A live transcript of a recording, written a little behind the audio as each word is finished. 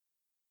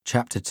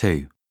Chapter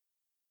 2.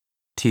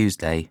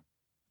 Tuesday,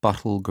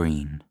 Bottle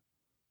Green.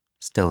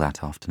 Still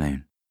that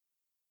afternoon.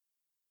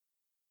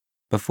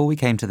 Before we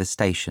came to the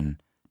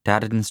station,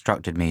 Dad had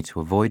instructed me to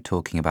avoid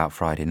talking about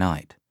Friday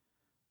night.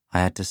 I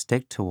had to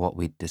stick to what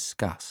we'd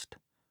discussed.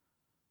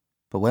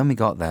 But when we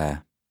got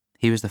there,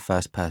 he was the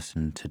first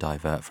person to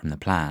divert from the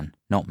plan,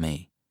 not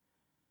me.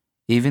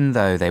 Even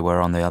though they were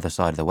on the other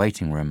side of the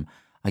waiting room,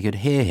 I could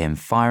hear him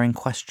firing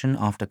question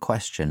after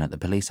question at the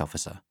police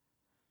officer.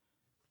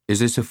 "Is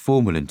this a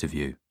formal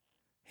interview?"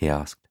 he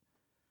asked.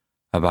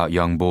 "About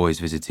young boys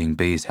visiting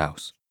Bee's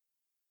house?"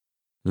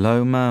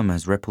 Low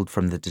murmurs rippled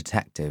from the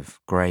detective,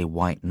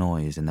 grey-white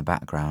noise in the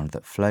background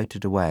that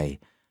floated away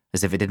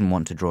as if it didn't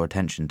want to draw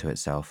attention to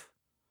itself.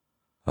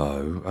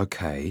 "Oh,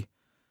 okay.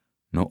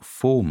 Not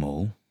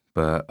formal,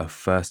 but a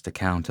first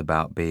account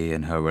about Bee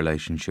and her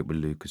relationship with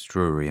Lucas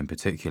Drury in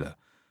particular.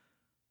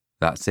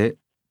 That's it?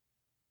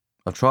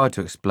 I've tried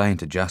to explain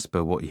to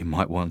Jasper what you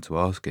might want to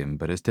ask him,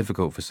 but it's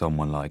difficult for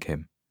someone like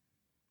him."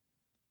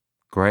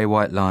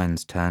 Grey-white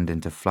lines turned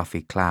into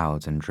fluffy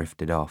clouds and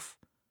drifted off.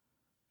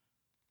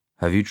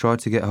 "Have you tried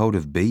to get hold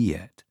of Bee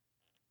yet?"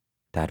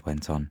 Dad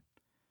went on.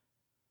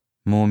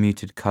 More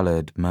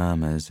muted-coloured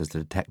murmurs as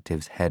the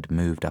detective's head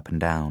moved up and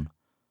down.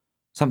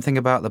 Something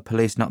about the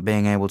police not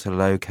being able to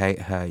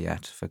locate her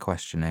yet for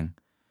questioning.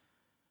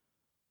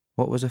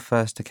 What was a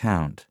first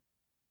account?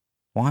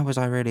 Why was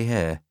I really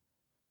here?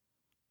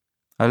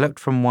 I looked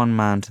from one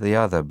man to the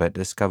other but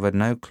discovered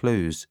no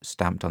clues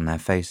stamped on their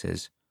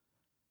faces.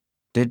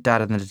 Did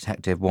Dad and the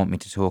detective want me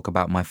to talk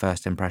about my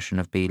first impression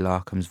of Bee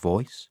Larkham's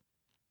voice?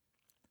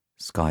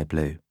 Sky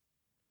blue.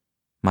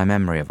 My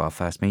memory of our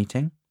first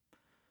meeting?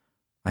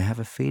 I have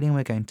a feeling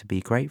we're going to be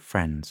great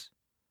friends.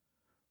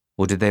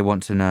 Or did they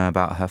want to know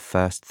about her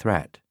first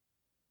threat?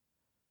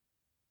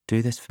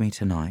 Do this for me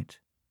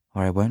tonight,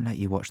 or I won't let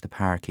you watch the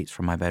parakeets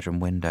from my bedroom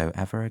window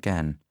ever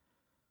again.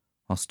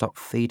 I'll stop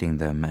feeding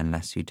them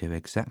unless you do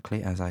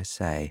exactly as I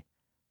say.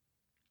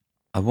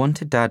 I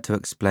wanted Dad to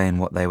explain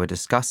what they were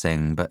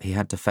discussing, but he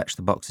had to fetch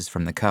the boxes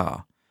from the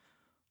car.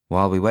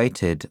 While we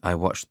waited, I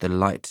watched the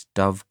light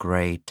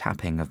dove-grey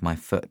tapping of my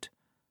foot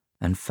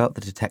and felt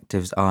the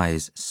detective's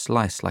eyes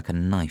slice like a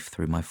knife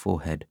through my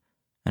forehead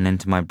and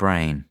into my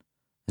brain,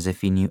 as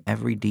if he knew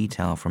every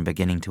detail from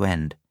beginning to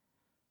end.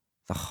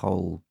 The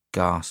whole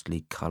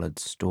ghastly coloured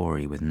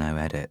story with no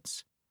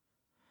edits.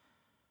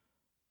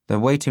 The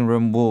waiting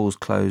room walls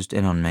closed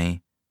in on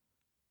me.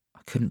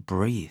 I couldn't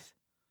breathe.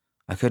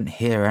 I couldn't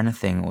hear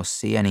anything or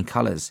see any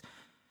colours.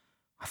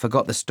 I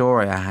forgot the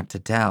story I had to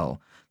tell,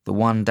 the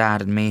one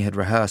Dad and me had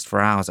rehearsed for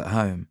hours at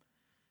home.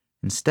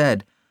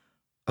 Instead,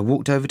 I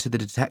walked over to the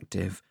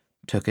detective,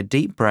 took a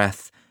deep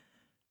breath,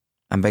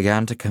 and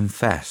began to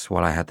confess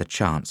while I had the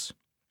chance.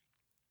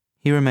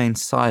 He remained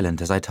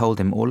silent as I told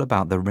him all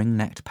about the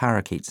ring-necked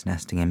parakeets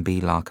nesting in Bee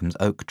Larkham's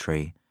oak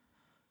tree.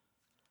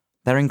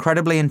 They're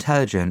incredibly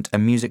intelligent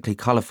and musically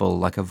colourful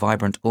like a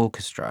vibrant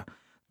orchestra.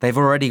 They've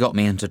already got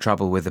me into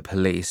trouble with the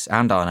police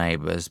and our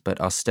neighbours,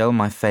 but are still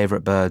my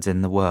favourite birds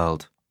in the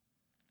world.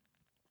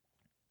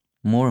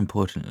 More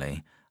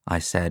importantly, I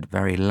said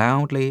very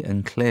loudly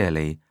and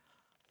clearly,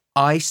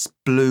 ice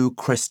blue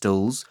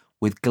crystals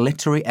with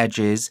glittery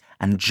edges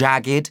and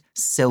jagged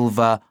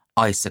silver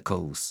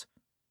icicles.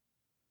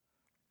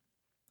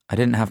 I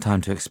didn't have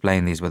time to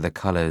explain these were the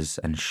colours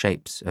and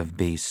shapes of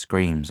Bee's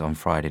screams on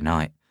Friday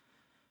night,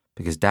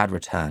 because Dad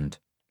returned,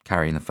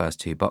 carrying the first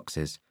 2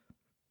 boxes.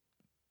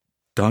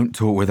 "Don't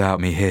talk without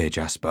me here,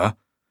 Jasper,"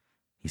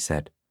 he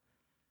said.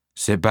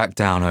 "Sit back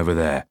down over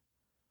there."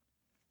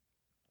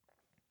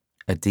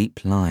 A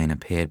deep line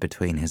appeared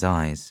between his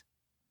eyes.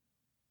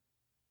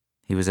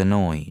 He was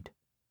annoyed,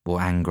 or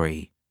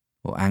angry,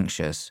 or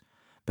anxious,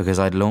 because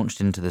I'd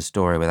launched into the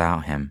story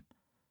without him.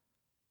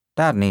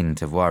 Dad needn't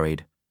have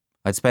worried.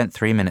 I'd spent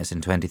 3 minutes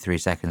and 23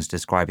 seconds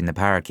describing the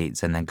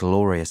parakeets and their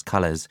glorious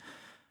colours,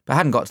 but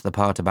hadn't got to the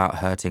part about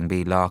hurting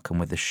Bee Larkham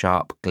with the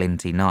sharp,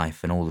 glinty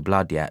knife and all the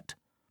blood yet.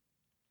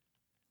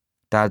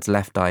 Dad's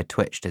left eye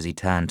twitched as he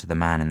turned to the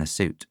man in the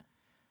suit.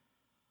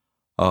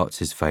 "Art's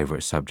his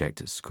favourite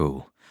subject at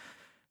school.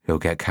 He'll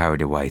get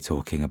carried away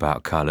talking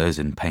about colours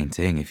and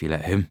painting if you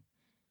let him."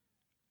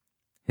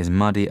 His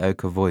muddy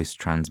ochre voice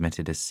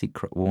transmitted a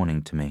secret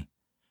warning to me.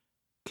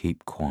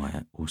 "Keep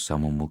quiet or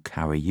someone will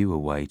carry you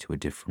away to a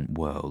different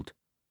world."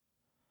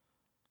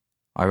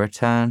 I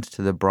returned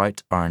to the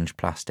bright orange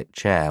plastic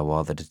chair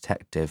while the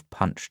detective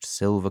punched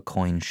silver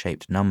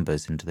coin-shaped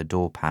numbers into the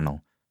door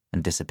panel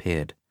and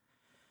disappeared.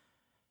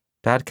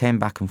 Dad came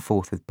back and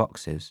forth with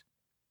boxes.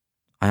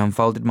 I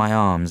unfolded my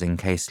arms in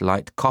case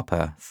light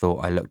copper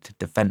thought I looked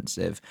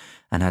defensive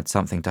and had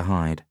something to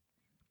hide.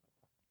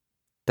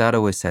 Dad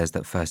always says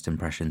that first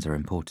impressions are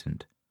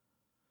important.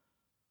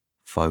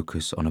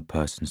 "Focus on a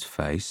person's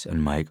face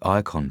and make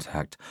eye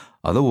contact,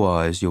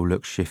 otherwise you'll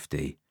look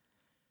shifty.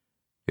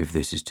 If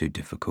this is too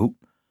difficult,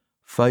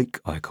 fake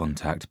eye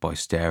contact by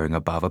staring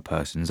above a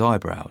person's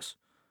eyebrows.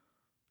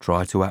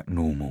 Try to act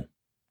normal.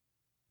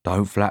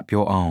 Don't flap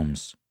your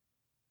arms.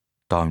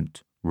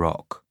 Don't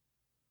rock.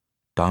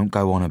 Don't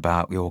go on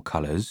about your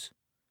colours.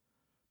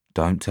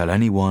 Don't tell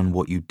anyone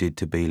what you did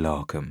to Bee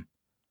Larkham.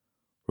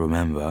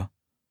 Remember,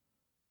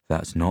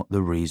 that's not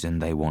the reason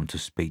they want to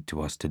speak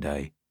to us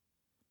today.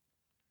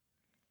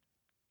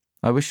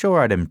 I was sure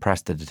I'd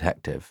impressed the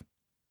detective.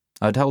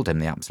 I told him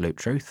the absolute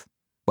truth.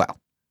 Well,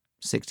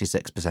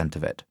 66%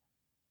 of it.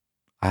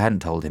 I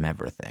hadn't told him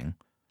everything.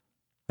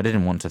 I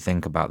didn't want to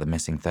think about the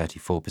missing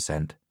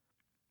 34%.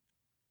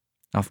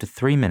 After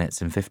 3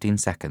 minutes and 15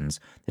 seconds,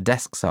 the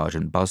desk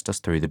sergeant buzzed us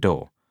through the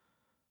door.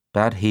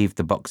 Dad heaved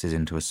the boxes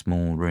into a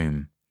small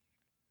room.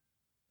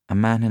 A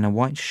man in a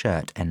white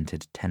shirt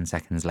entered 10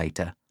 seconds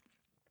later.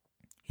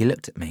 He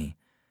looked at me,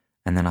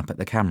 and then up at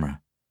the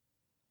camera.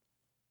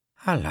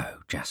 Hello,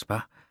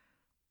 Jasper.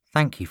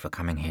 Thank you for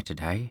coming here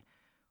today.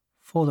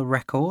 For the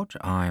record,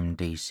 I'm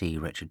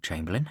DC Richard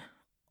Chamberlain.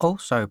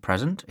 Also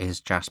present is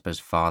Jasper's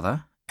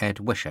father,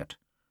 Ed Wishart.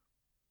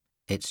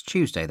 It's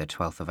Tuesday the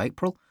 12th of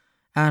April,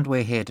 and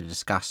we're here to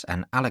discuss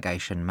an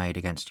allegation made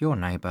against your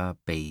neighbour,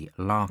 Bee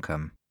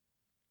Larkham.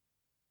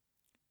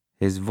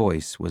 His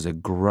voice was a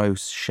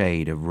gross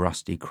shade of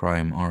rusty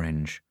chrome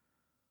orange.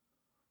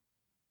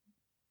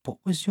 "What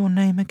was your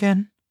name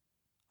again?"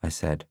 I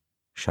said,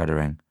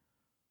 shuddering.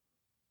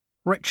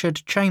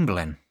 Richard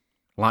Chamberlain,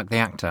 like the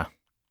actor,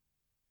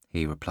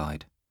 he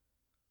replied.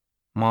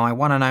 My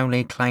one and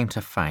only claim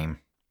to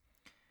fame.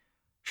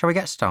 Shall we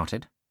get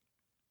started?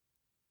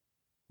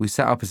 We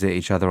sat opposite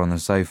each other on the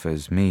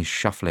sofas, me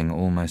shuffling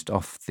almost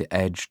off the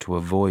edge to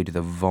avoid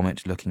the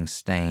vomit-looking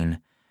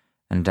stain,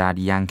 and Dad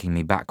yanking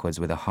me backwards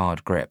with a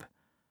hard grip.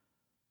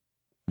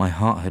 My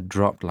heart had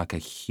dropped like a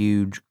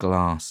huge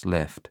glass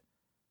lift.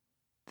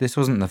 This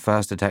wasn't the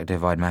first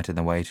detective I'd met in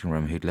the waiting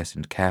room who'd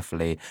listened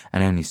carefully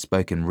and only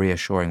spoken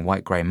reassuring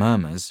white-grey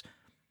murmurs.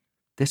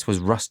 This was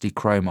Rusty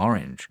Chrome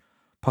Orange,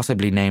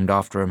 possibly named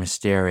after a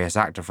mysterious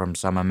actor from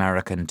some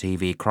American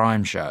TV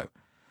crime show.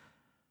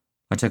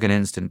 I took an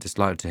instant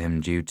dislike to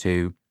him due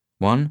to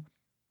 1.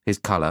 His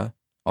colour,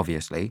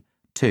 obviously.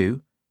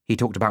 2. He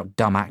talked about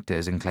dumb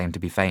actors and claimed to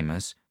be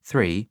famous.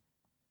 3.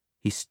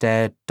 He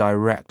stared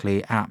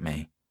directly at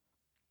me.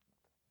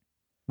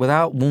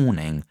 Without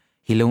warning,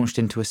 he launched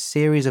into a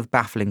series of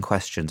baffling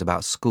questions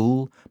about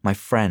school, my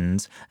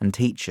friends and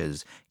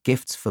teachers,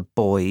 gifts for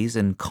boys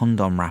and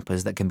condom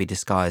wrappers that can be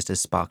disguised as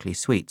sparkly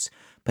sweets.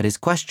 But his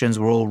questions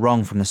were all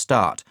wrong from the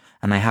start,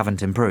 and they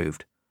haven't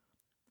improved.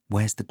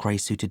 Where's the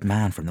grey-suited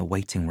man from the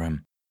waiting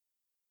room?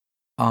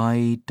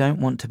 I don't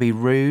want to be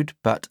rude,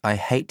 but I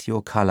hate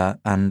your colour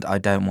and I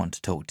don't want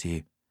to talk to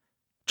you.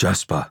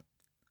 Jasper,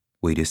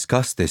 we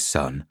discussed this,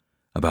 son,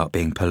 about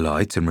being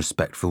polite and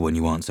respectful when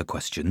you answer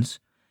questions.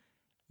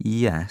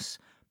 Yes,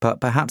 but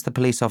perhaps the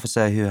police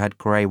officer who had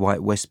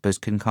grey-white whispers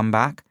can come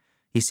back.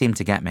 He seemed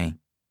to get me.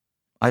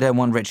 I don't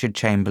want Richard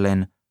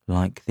Chamberlain,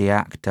 like the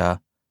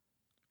actor.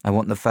 I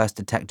want the first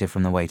detective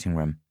from the waiting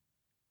room.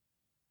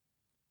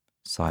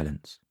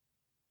 Silence.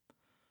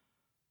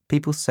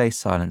 People say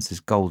silence is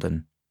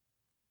golden.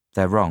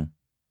 They're wrong.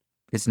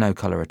 It's no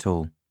colour at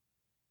all.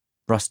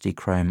 Rusty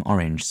Chrome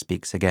Orange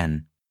speaks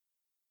again.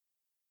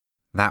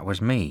 That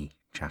was me,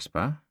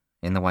 Jasper,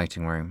 in the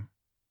waiting room.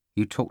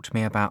 You talked to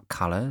me about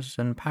colours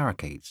and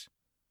parakeets.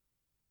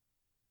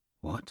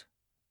 What?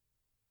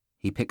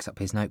 He picks up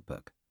his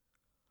notebook.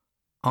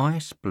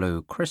 Ice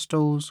blue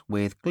crystals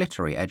with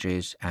glittery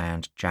edges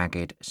and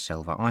jagged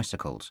silver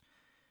icicles.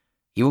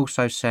 You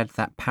also said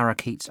that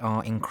parakeets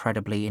are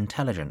incredibly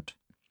intelligent.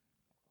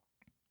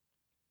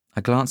 I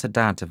glance at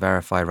Dad to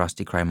verify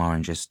Rusty Chrome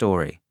Orange's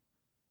story.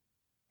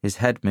 His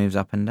head moves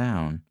up and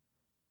down.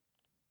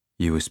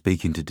 You were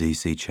speaking to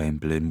DC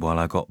Chamberlain while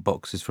I got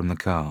boxes from the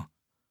car.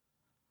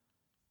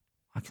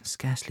 I can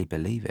scarcely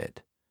believe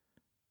it.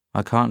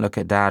 I can't look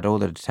at Dad or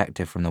the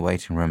detective from the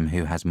waiting room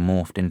who has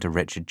morphed into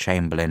Richard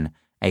Chamberlain,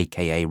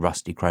 a.k.a.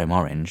 Rusty Chrome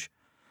Orange.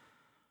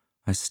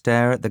 I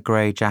stare at the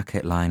grey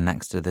jacket lying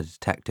next to the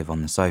detective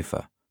on the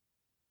sofa.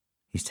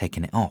 He's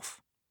taken it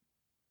off.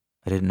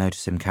 I didn't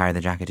notice him carry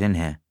the jacket in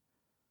here.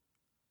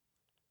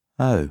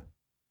 Oh.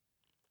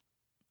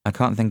 I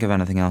can't think of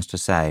anything else to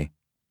say.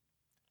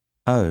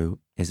 Oh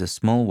is a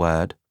small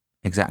word,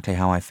 exactly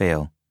how I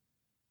feel.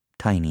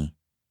 Tiny.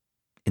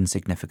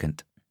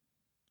 Insignificant.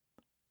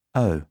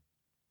 Oh.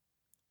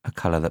 A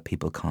colour that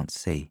people can't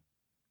see.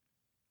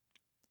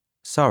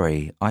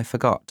 Sorry, I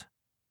forgot.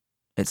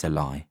 It's a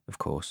lie, of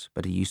course,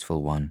 but a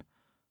useful one.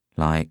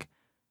 Like,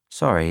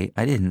 sorry,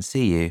 I didn't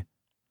see you.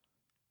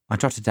 I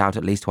trot it out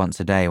at least once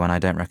a day when I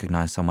don't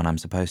recognise someone I'm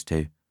supposed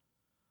to.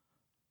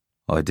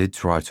 I did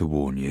try to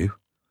warn you,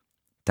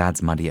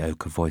 Dad's muddy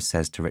ochre voice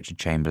says to Richard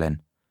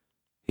Chamberlain.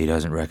 He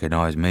doesn't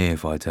recognise me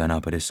if I turn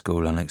up at his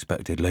school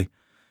unexpectedly.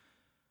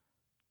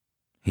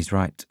 He's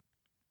right.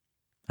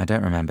 I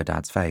don't remember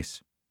Dad's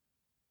face.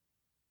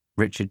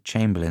 Richard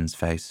Chamberlain's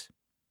face.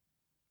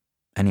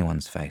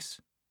 Anyone's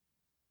face.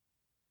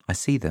 I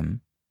see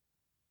them,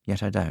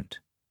 yet I don't.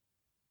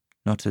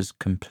 Not as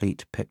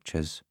complete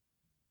pictures.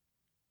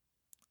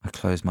 I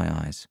close my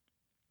eyes.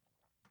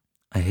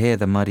 I hear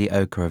the muddy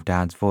ochre of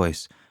Dad's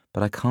voice,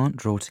 but I can't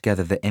draw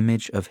together the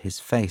image of his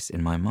face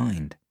in my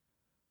mind.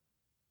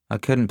 I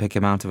couldn't pick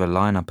him out of a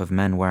lineup of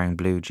men wearing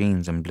blue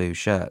jeans and blue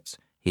shirts,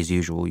 his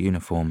usual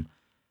uniform.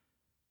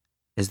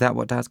 Is that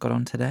what Dad's got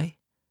on today?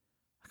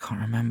 I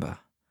can't remember.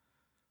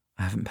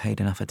 I haven't paid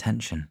enough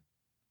attention.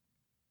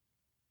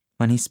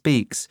 When he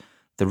speaks,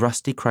 the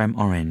rusty chrome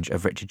orange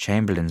of Richard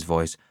Chamberlain's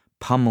voice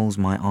pummels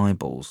my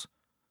eyeballs.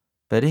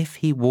 But if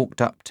he walked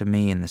up to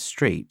me in the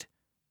street,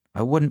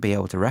 I wouldn't be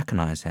able to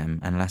recognise him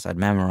unless I'd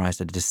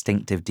memorised a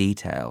distinctive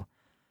detail.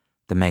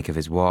 The make of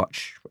his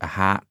watch, a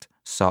hat,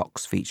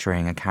 socks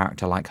featuring a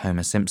character like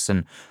Homer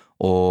Simpson,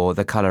 or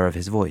the colour of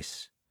his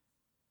voice.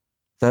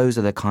 Those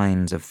are the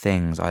kinds of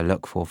things I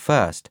look for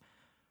first,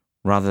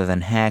 rather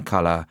than hair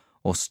colour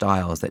or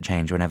styles that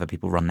change whenever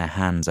people run their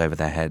hands over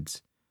their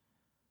heads.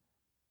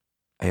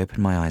 I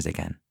opened my eyes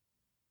again.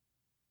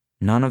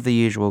 None of the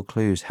usual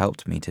clues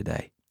helped me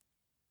today.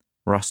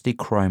 Rusty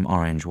chrome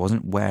orange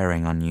wasn't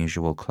wearing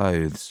unusual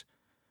clothes.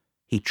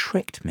 He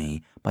tricked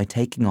me by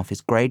taking off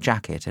his grey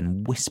jacket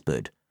and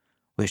whispered,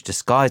 which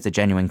disguised the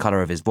genuine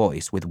colour of his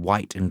voice with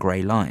white and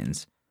grey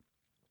lines.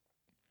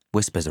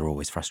 Whispers are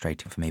always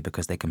frustrating for me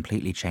because they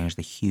completely change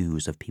the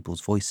hues of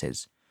people's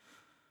voices.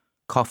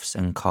 Coughs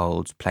and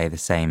colds play the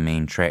same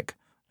mean trick,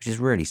 which is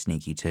really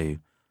sneaky too.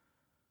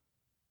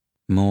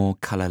 More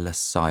colourless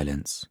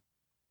silence.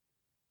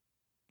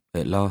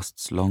 It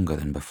lasts longer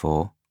than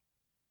before.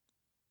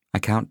 I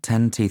count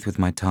 10 teeth with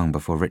my tongue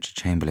before Richard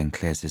Chamberlain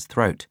clears his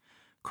throat,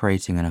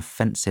 creating an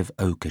offensive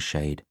ochre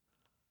shade.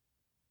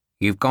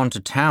 "You've gone to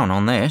town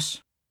on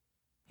this,"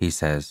 he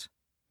says,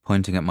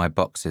 pointing at my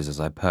boxes as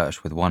I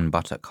perch with one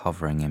buttock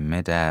hovering in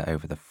mid-air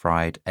over the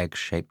fried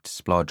egg-shaped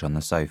splodge on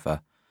the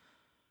sofa.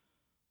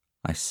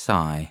 I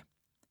sigh.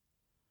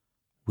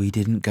 We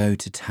didn't go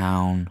to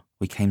town.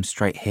 We came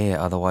straight here,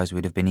 otherwise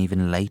we'd have been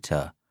even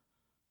later.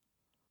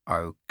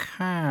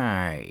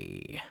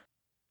 Okay.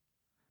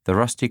 The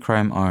rusty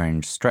chrome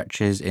orange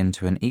stretches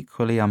into an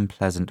equally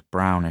unpleasant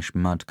brownish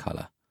mud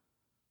colour.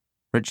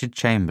 Richard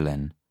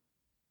Chamberlain,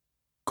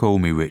 call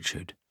me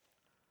Richard,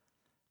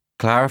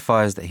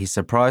 clarifies that he's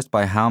surprised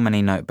by how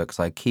many notebooks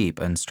I keep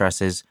and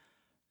stresses,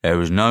 there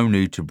was no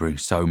need to bring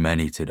so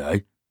many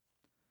today.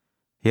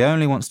 He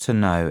only wants to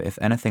know if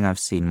anything I've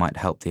seen might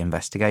help the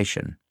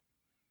investigation.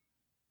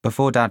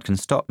 Before Dad can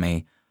stop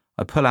me,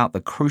 I pull out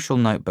the crucial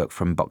notebook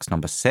from box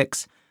number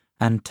 6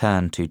 and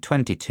turn to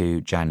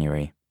 22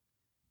 January.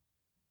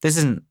 This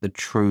isn't the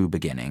true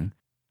beginning,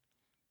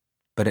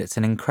 but it's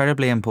an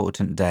incredibly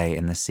important day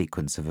in the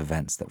sequence of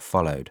events that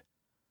followed.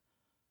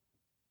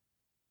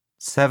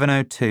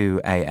 7:02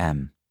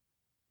 a.m.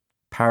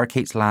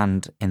 Parakeets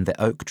land in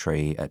the oak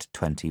tree at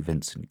 20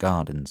 Vincent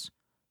Gardens.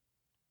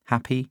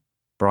 Happy,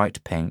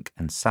 bright pink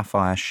and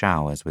sapphire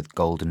showers with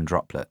golden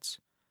droplets.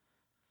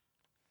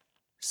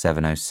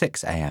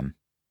 7:06 a.m.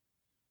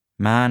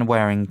 Man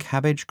wearing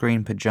cabbage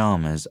green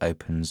pyjamas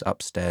opens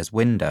upstairs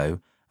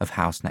window of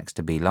house next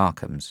to Bee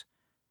Larkham's.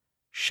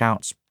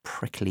 Shouts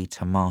prickly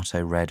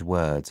tomato red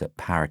words at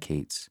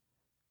parakeets.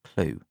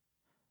 Clue.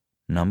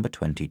 Number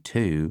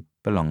 22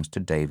 belongs to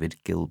David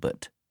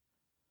Gilbert.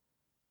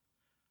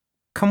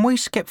 "Can we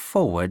skip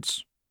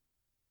forwards?"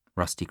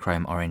 Rusty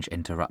chrome orange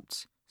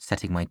interrupts,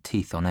 setting my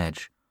teeth on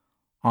edge.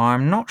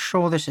 "I'm not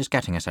sure this is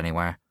getting us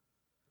anywhere."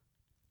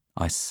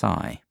 I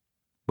sigh.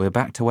 We're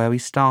back to where we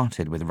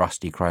started with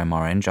Rusty Chrome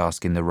Orange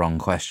asking the wrong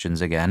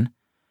questions again.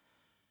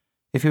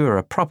 If he were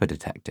a proper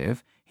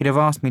detective, he'd have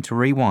asked me to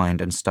rewind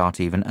and start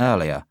even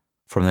earlier,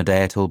 from the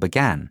day it all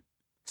began,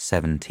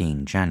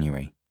 17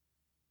 January.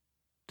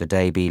 The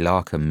day Bee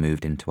Larkham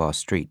moved into our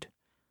street.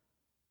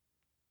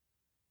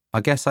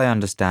 I guess I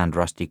understand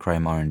Rusty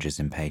Chrome Orange's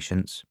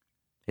impatience.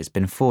 It's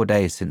been 4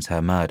 days since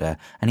her murder,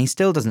 and he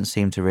still doesn't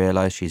seem to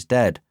realise she's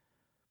dead.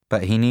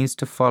 But he needs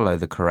to follow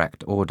the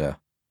correct order.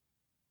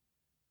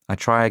 I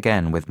try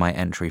again with my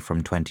entry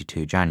from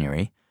 22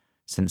 January,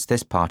 since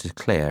this part is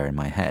clear in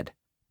my head.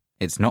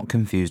 It's not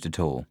confused at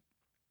all.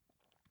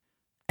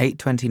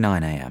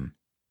 8:29 a.m.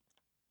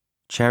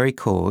 Cherry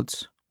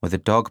Cords, with a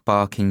dog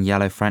barking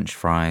yellow French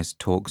fries,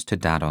 talks to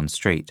Dad on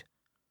street.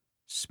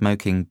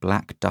 Smoking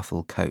black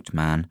duffel coat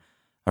man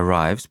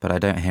arrives, but I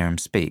don't hear him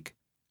speak.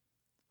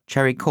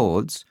 Cherry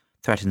Cords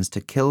threatens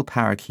to kill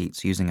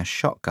parakeets using a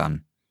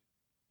shotgun.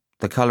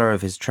 The colour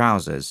of his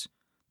trousers,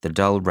 the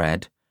dull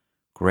red,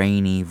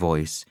 grainy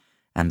voice,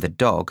 and the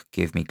dog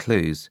give me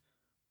clues.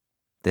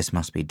 This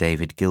must be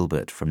David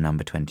Gilbert from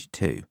number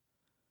 22.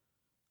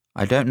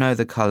 I don't know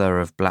the colour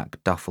of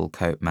black duffel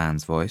coat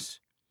man's voice.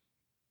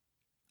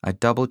 I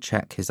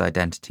double-check his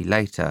identity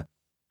later,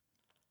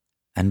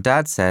 and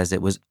Dad says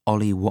it was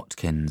Ollie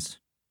Watkins.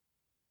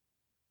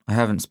 I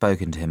haven't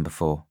spoken to him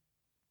before.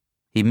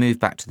 He moved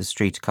back to the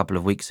street a couple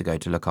of weeks ago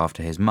to look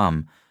after his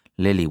mum,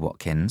 Lily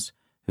Watkins,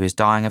 who is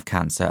dying of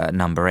cancer at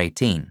number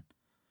 18.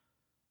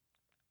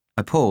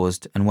 I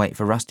paused and wait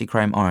for Rusty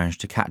Chrome Orange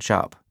to catch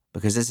up,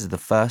 because this is the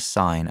first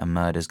sign a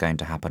murder's going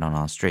to happen on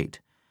our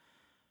street.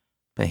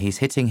 But he's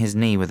hitting his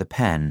knee with a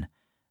pen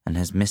and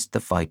has missed the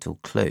vital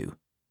clue.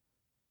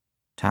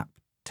 Tap,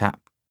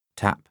 tap,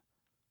 tap.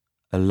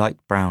 A light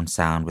brown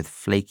sound with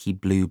flaky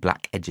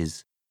blue-black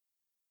edges.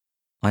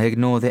 I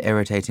ignore the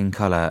irritating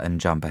colour and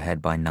jump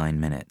ahead by 9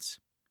 minutes.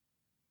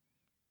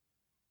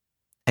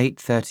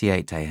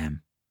 8:38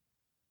 a.m.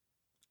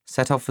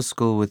 Set off for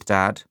school with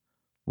Dad,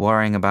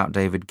 worrying about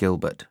David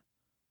Gilbert.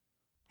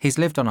 He's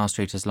lived on our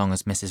street as long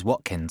as Mrs.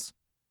 Watkins.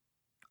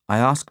 I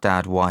ask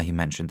Dad why he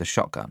mentioned the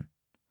shotgun.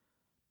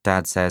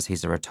 Dad says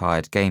he's a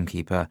retired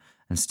gamekeeper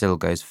and still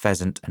goes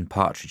pheasant and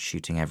partridge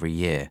shooting every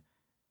year.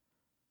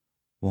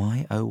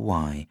 Why, oh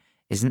why,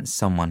 isn't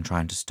someone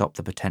trying to stop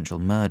the potential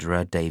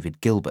murderer David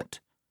Gilbert?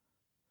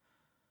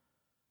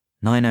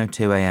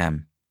 9:02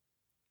 a.m.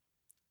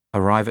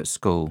 Arrive at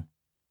school.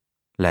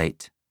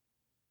 Late.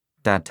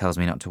 Dad tells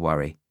me not to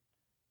worry.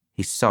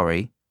 He's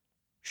sorry.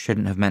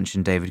 Shouldn't have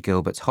mentioned David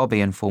Gilbert's hobby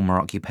and former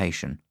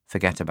occupation.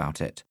 Forget about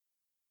it.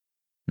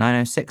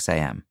 9:06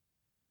 a.m.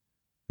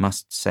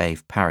 Must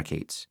save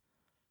parakeets.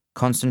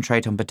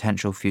 Concentrate on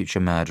potential future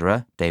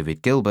murderer,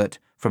 David Gilbert,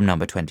 from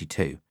number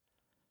 22.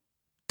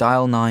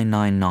 Dial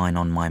 999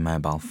 on my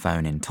mobile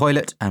phone in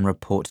toilet and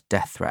report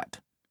death threat.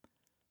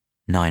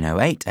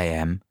 9:08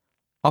 a.m.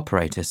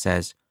 Operator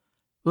says,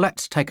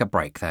 "Let's take a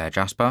break there,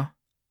 Jasper."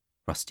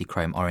 Rusty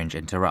Chrome Orange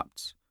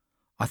interrupts.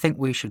 "I think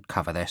we should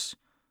cover this.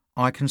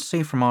 I can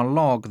see from our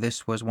log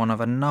this was one of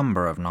a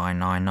number of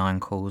 999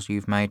 calls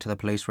you've made to the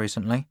police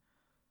recently."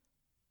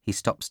 He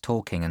stops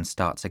talking and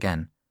starts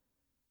again.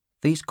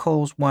 "These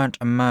calls weren't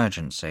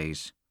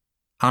emergencies.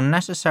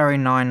 Unnecessary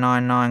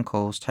 999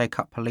 calls take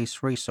up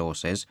police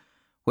resources,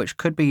 which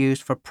could be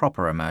used for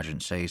proper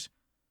emergencies.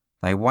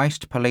 They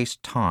waste police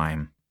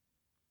time."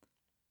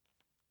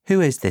 Who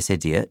is this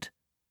idiot?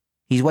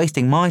 He's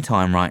wasting my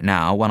time right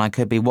now when I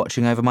could be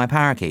watching over my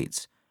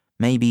parakeets.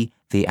 Maybe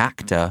the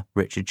actor,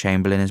 Richard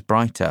Chamberlain, is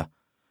brighter.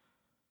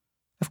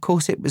 Of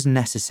course it was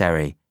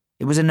necessary.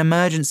 It was an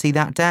emergency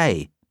that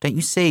day. Don't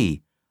you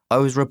see? I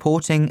was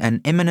reporting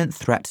an imminent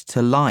threat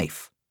to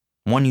life.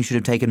 One you should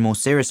have taken more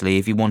seriously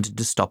if you wanted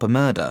to stop a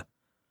murder.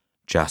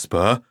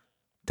 Jasper?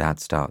 Dad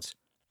starts.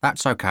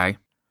 "That's okay."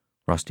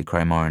 Rusty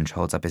Chrome Orange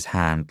holds up his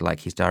hand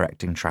like he's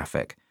directing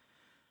traffic.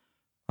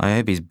 I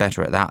hope he's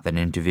better at that than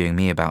interviewing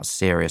me about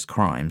serious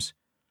crimes.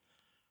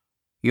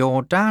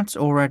 "Your dad's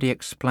already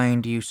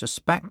explained you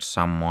suspect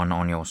someone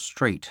on your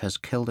street has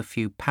killed a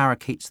few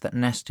parakeets that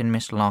nest in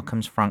Miss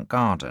Larkham's front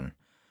garden."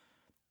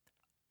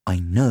 I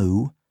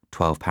know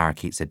 12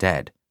 parakeets are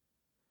dead.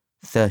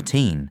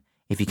 13,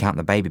 if you count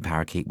the baby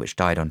parakeet which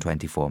died on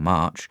 24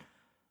 March,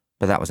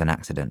 but that was an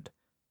accident.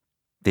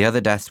 The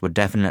other deaths were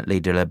definitely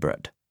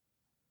deliberate.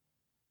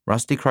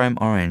 Rusty Chrome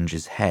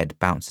Orange's head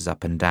bounces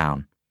up and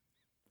down.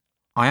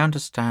 "I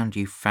understand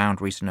you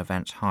found recent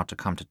events hard to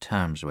come to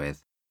terms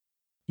with."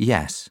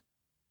 Yes,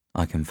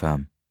 I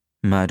confirm.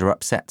 Murder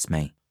upsets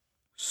me.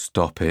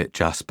 Stop it,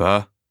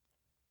 Jasper.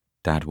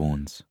 Dad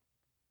warns.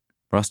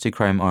 Rusty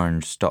Chrome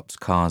Orange stops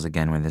cars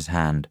again with his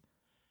hand.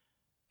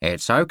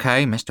 "It's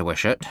okay, Mr.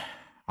 Wishart.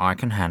 I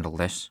can handle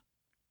this."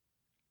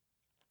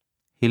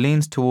 He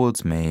leans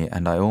towards me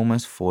and I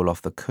almost fall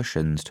off the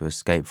cushions to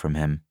escape from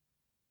him.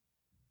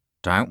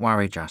 "Don't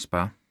worry,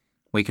 Jasper.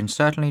 We can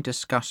certainly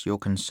discuss your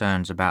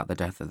concerns about the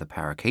death of the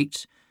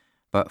parakeets,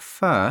 but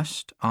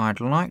first I'd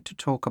like to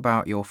talk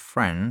about your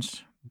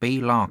friends,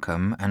 Bee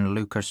Larkham and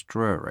Lucas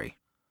Drury."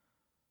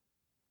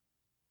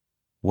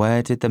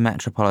 Where did the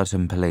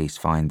Metropolitan Police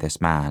find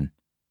this man?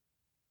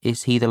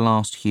 Is he the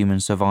last human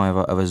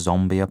survivor of a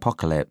zombie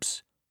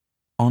apocalypse?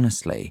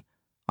 Honestly,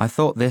 I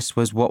thought this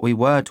was what we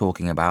were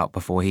talking about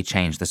before he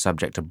changed the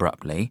subject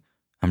abruptly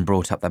and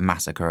brought up the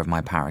massacre of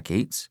my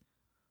parakeets.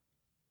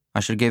 I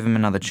should give him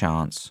another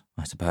chance,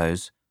 I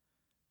suppose,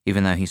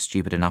 even though he's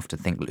stupid enough to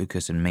think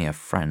Lucas and me are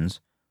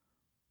friends.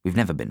 We've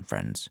never been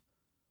friends.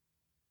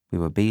 We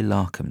were Bee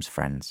Larkham's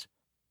friends,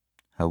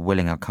 her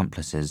willing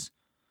accomplices.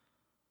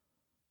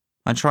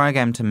 I try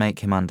again to make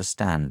him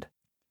understand.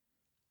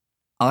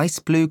 Ice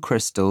blue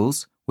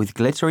crystals with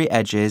glittery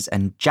edges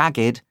and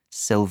jagged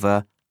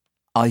silver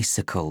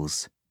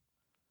icicles.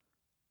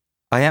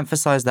 I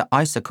emphasize the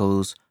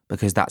icicles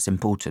because that's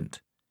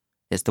important.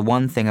 It's the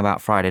one thing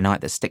about Friday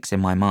night that sticks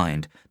in my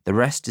mind. The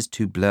rest is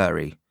too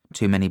blurry,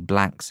 too many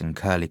blanks and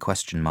curly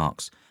question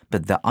marks,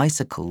 but the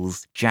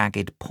icicles'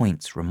 jagged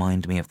points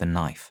remind me of the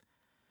knife.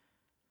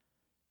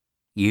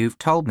 "You've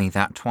told me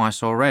that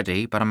twice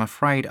already, but I'm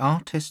afraid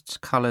artists'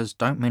 colours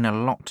don't mean a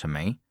lot to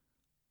me,"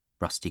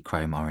 Rusty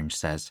Chrome Orange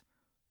says.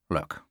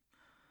 "Look,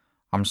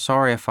 I'm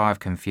sorry if I've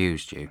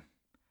confused you.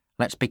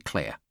 Let's be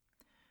clear.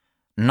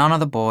 None of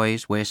the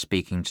boys we're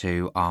speaking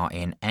to are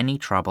in any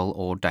trouble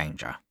or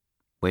danger.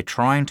 We're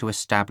trying to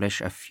establish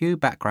a few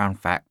background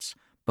facts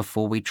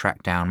before we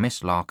track down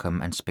Miss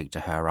Larkham and speak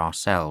to her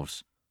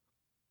ourselves."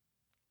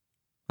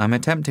 I'm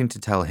attempting to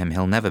tell him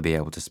he'll never be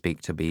able to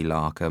speak to Bee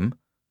Larkham,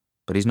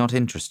 but he's not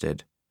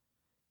interested.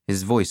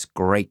 His voice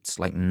grates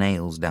like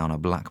nails down a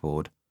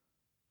blackboard.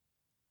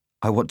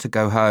 I want to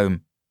go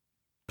home.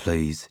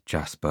 Please,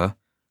 Jasper,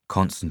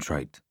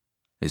 concentrate.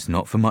 It's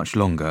not for much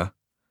longer.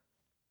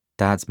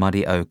 Dad's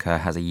muddy ochre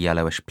has a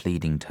yellowish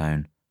pleading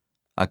tone.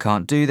 I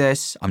can't do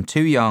this, I'm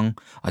too young.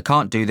 I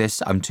can't do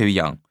this, I'm too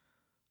young.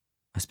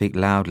 I speak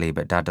loudly,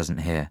 but Dad doesn't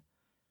hear.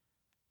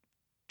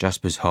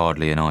 Jasper's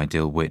hardly an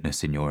ideal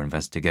witness in your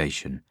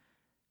investigation,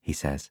 he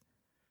says.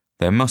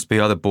 There must be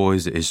other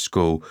boys at his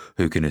school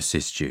who can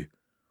assist you,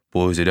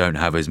 boys who don't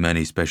have as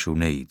many special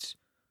needs.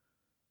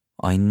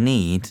 I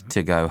need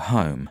to go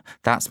home.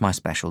 That's my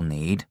special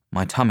need.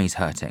 My tummy's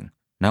hurting.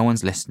 No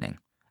one's listening.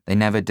 They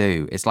never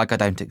do. It's like I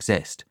don't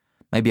exist.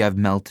 Maybe I've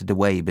melted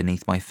away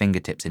beneath my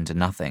fingertips into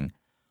nothing.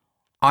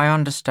 I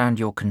understand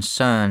your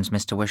concerns,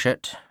 Mr.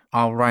 Wishart.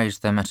 I'll raise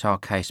them at our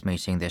case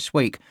meeting this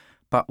week,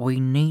 but we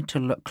need to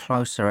look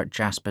closer at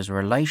Jasper's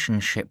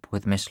relationship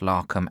with Miss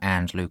Larkham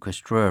and Lucas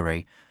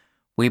Drury.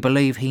 We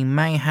believe he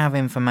may have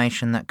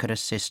information that could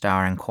assist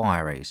our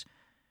inquiries.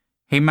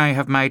 He may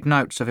have made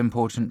notes of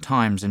important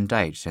times and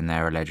dates in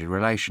their alleged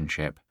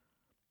relationship.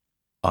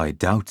 I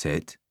doubt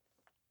it.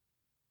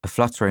 A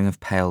fluttering of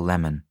pale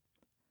lemon.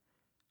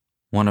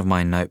 One of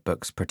my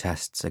notebooks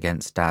protests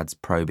against Dad's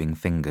probing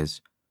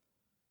fingers.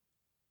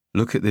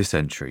 Look at this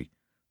entry.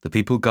 The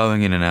people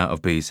going in and out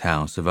of Bee's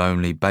house have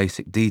only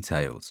basic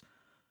details.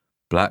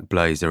 Black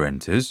blazer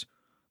enters,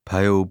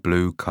 pale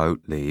blue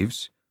coat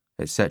leaves,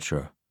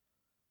 etc.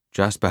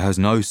 Jasper has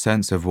no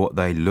sense of what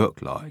they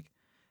look like,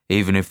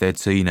 even if they're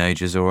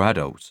teenagers or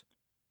adults.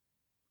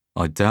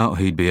 I doubt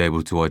he'd be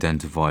able to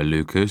identify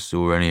Lucas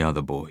or any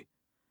other boy.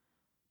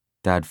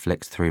 Dad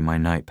flicks through my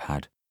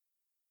notepad.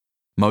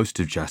 Most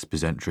of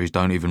Jasper's entries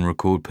don't even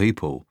record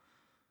people.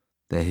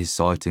 They're his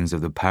sightings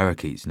of the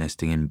parakeets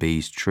nesting in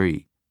Bee's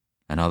tree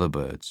and other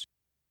birds.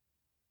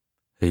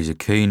 He's a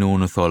keen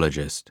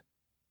ornithologist.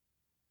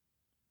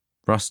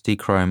 Rusty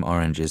Chrome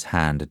Orange's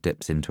hand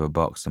dips into a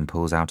box and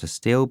pulls out a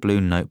steel blue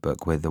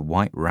notebook with a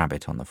white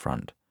rabbit on the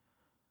front.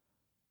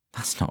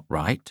 That's not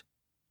right,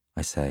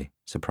 I say,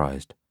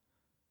 surprised.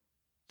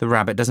 The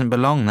rabbit doesn't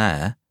belong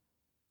there.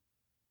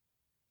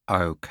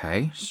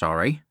 Okay,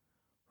 sorry,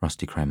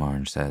 Rusty Chrome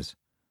Orange says.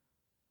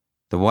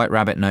 The white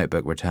rabbit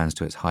notebook returns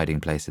to its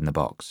hiding place in the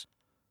box.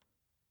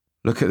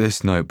 Look at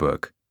this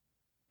notebook,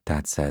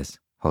 Dad says,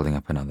 holding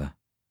up another.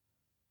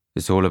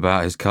 It's all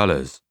about his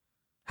colours.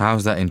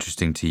 How's that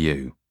interesting to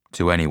you,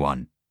 to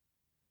anyone?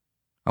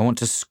 I want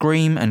to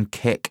scream and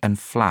kick and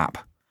flap.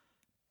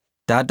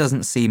 Dad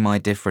doesn't see my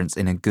difference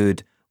in a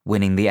good,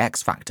 winning the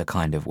X Factor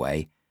kind of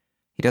way.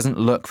 He doesn't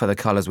look for the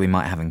colours we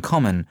might have in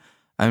common,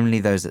 only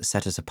those that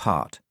set us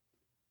apart.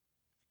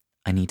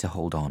 I need to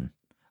hold on.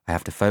 I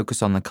have to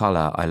focus on the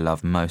colour I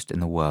love most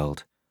in the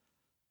world.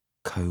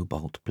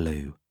 Cobalt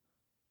blue.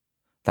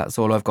 That's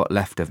all I've got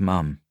left of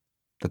Mum,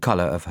 the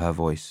colour of her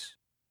voice.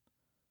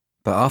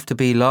 But after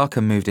Bee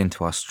Larkham moved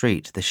into our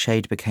street, the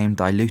shade became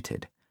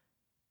diluted.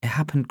 It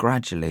happened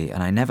gradually,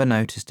 and I never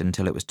noticed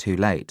until it was too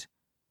late.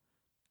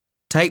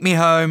 Take me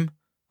home,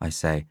 I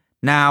say.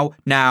 Now,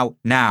 now,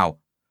 now.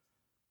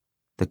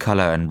 The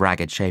colour and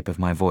ragged shape of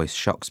my voice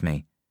shocks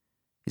me.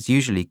 It's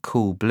usually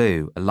cool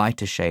blue, a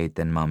lighter shade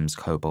than Mum's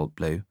cobalt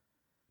blue.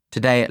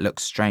 Today it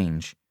looks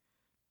strange.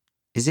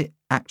 Is it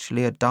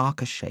actually a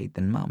darker shade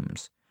than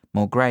Mum's?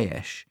 More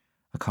greyish?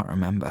 I can't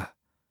remember.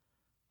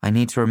 I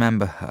need to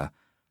remember her.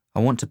 I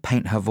want to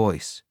paint her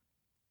voice.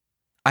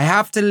 I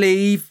have to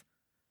leave.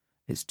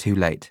 It's too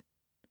late.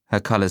 Her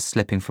colours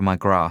slipping from my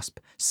grasp,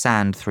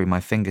 sand through my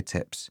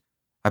fingertips.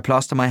 I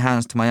plaster my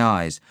hands to my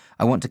eyes.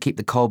 I want to keep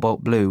the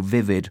cobalt blue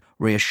vivid,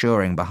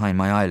 reassuring behind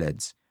my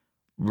eyelids.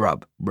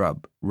 Rub,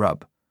 rub,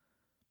 rub.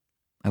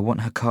 I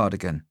want her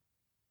cardigan.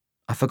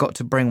 I forgot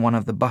to bring one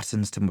of the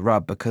buttons to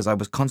rub because I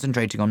was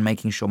concentrating on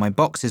making sure my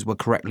boxes were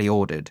correctly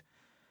ordered.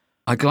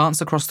 I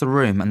glance across the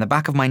room and the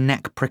back of my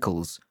neck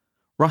prickles.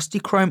 Rusty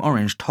Chrome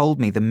Orange told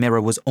me the mirror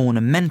was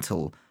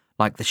ornamental,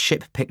 like the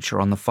ship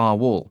picture on the far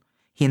wall.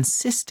 He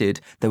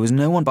insisted there was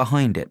no one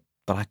behind it,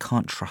 but I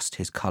can't trust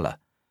his colour.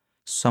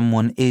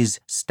 Someone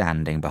is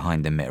standing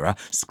behind the mirror,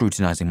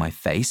 scrutinising my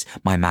face,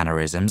 my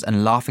mannerisms,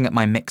 and laughing at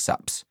my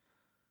mix-ups.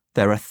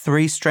 There are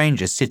 3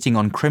 strangers sitting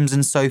on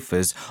crimson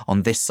sofas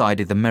on this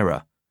side of the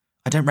mirror.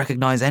 I don't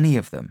recognise any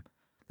of them.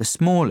 The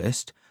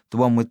smallest, the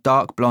one with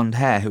dark blonde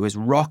hair who is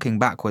rocking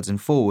backwards and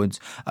forwards,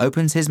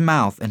 opens his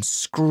mouth and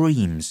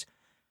screams.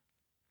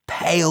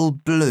 Pale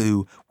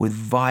blue with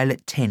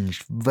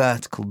violet-tinged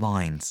vertical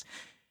lines.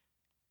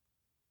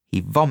 He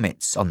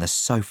vomits on the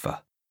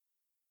sofa.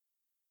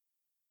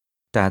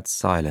 Dad's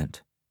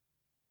silent.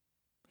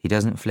 He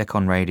doesn't flick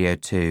on Radio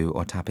 2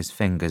 or tap his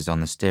fingers on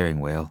the steering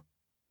wheel.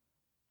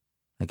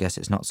 I guess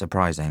it's not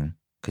surprising,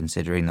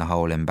 considering the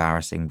whole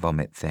embarrassing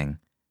vomit thing.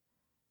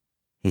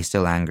 He's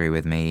still angry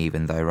with me,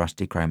 even though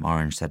Rusty Chrome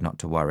Orange said not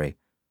to worry.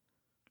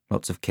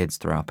 Lots of kids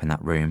throw up in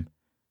that room.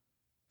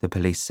 The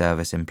police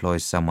service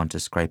employs someone to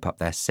scrape up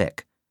their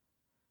sick.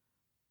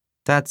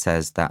 Dad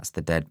says that's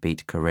the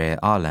deadbeat career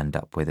I'll end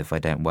up with if I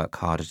don't work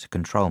harder to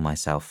control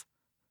myself.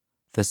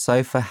 The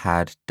sofa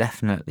had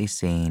definitely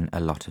seen a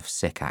lot of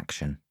sick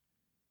action.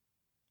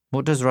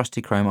 What does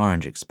Rusty Chrome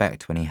Orange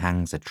expect when he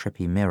hangs a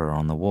trippy mirror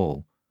on the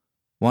wall?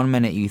 1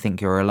 minute you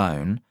think you're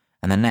alone,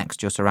 and the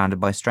next you're surrounded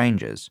by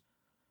strangers.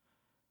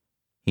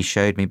 He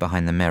showed me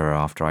behind the mirror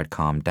after I'd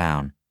calmed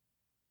down.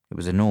 It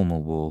was a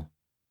normal wall.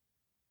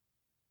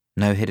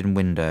 No hidden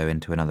window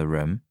into another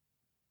room.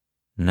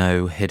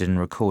 No hidden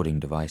recording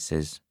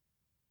devices.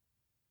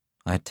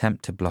 I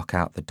attempt to block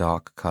out the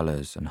dark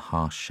colours and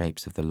harsh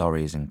shapes of the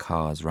lorries and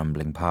cars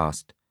rumbling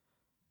past.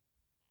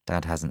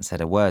 Dad hasn't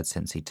said a word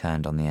since he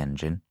turned on the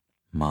engine,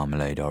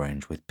 marmalade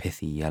orange with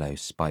pithy yellow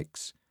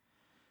spikes.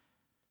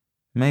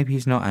 Maybe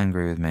he's not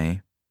angry with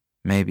me.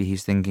 Maybe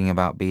he's thinking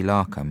about Bee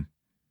Larkham.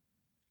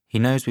 He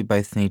knows we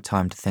both need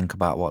time to think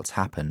about what's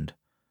happened.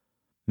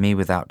 Me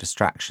without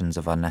distractions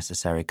of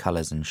unnecessary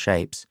colours and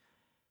shapes.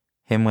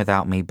 Him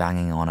without me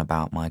banging on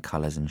about my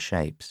colours and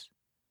shapes.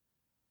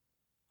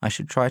 I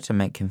should try to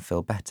make him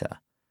feel better,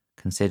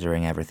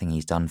 considering everything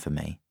he's done for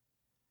me.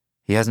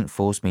 He hasn't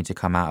forced me to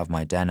come out of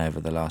my den over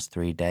the last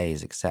 3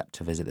 days except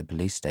to visit the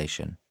police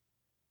station.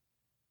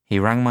 He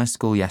rang my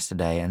school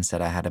yesterday and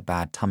said I had a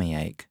bad tummy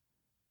ache.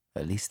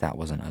 At least that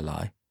wasn't a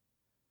lie.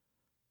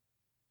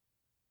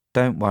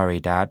 Don't worry,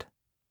 Dad,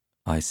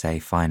 I say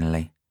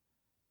finally.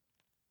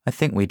 I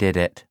think we did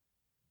it.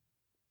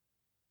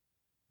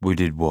 We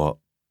did what?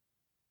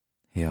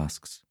 He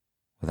asks,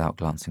 without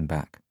glancing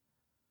back.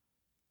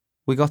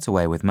 We got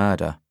away with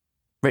murder.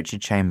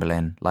 Richard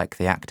Chamberlain, like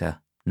the actor,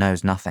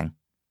 knows nothing.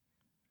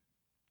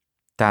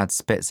 Dad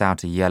spits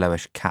out a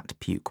yellowish cat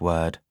puke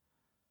word.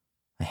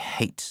 I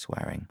hate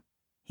swearing.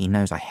 He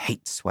knows I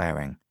hate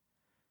swearing.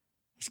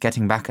 He's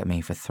getting back at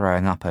me for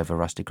throwing up over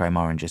Rusty Chrome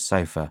Orange's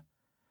sofa.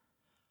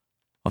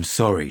 I'm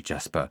sorry,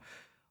 Jasper.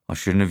 I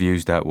shouldn't have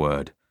used that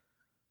word.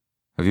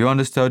 Have you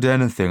understood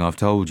anything I've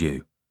told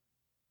you?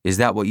 Is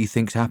that what you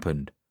think's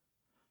happened?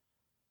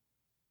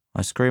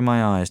 I screw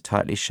my eyes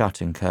tightly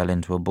shut and curl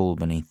into a ball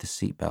beneath the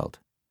seatbelt.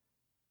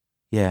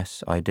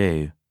 Yes, I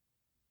do.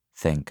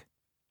 Think.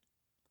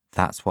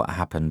 That's what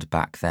happened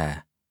back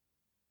there.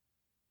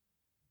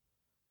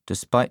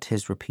 Despite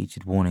his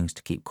repeated warnings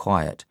to keep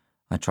quiet,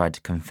 I tried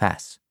to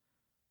confess.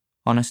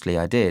 Honestly,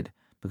 I did,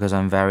 because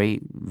I'm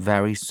very,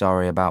 very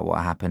sorry about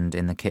what happened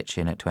in the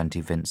kitchen at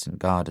 20 Vincent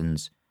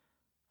Gardens.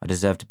 I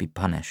deserve to be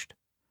punished.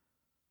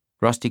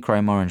 Rusty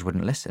Chrome Orange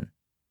wouldn't listen.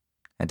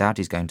 I doubt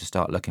he's going to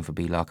start looking for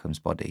Bee Larkham's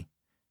body.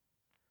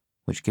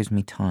 Which gives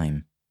me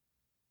time.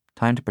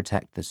 Time to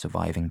protect the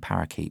surviving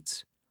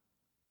parakeets.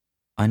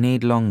 I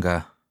need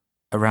longer.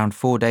 Around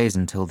 4 days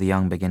until the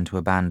young begin to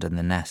abandon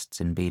the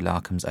nests in Bee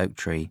Larkham's oak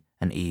tree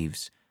and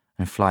eaves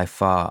and fly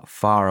far,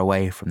 far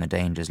away from the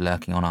dangers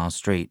lurking on our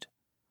street.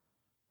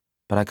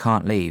 But I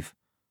can't leave.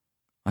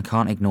 I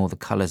can't ignore the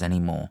colours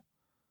anymore.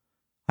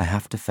 I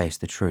have to face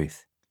the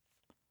truth.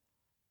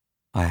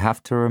 I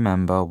have to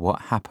remember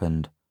what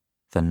happened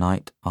the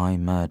night I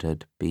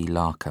murdered Bee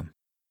Larkham.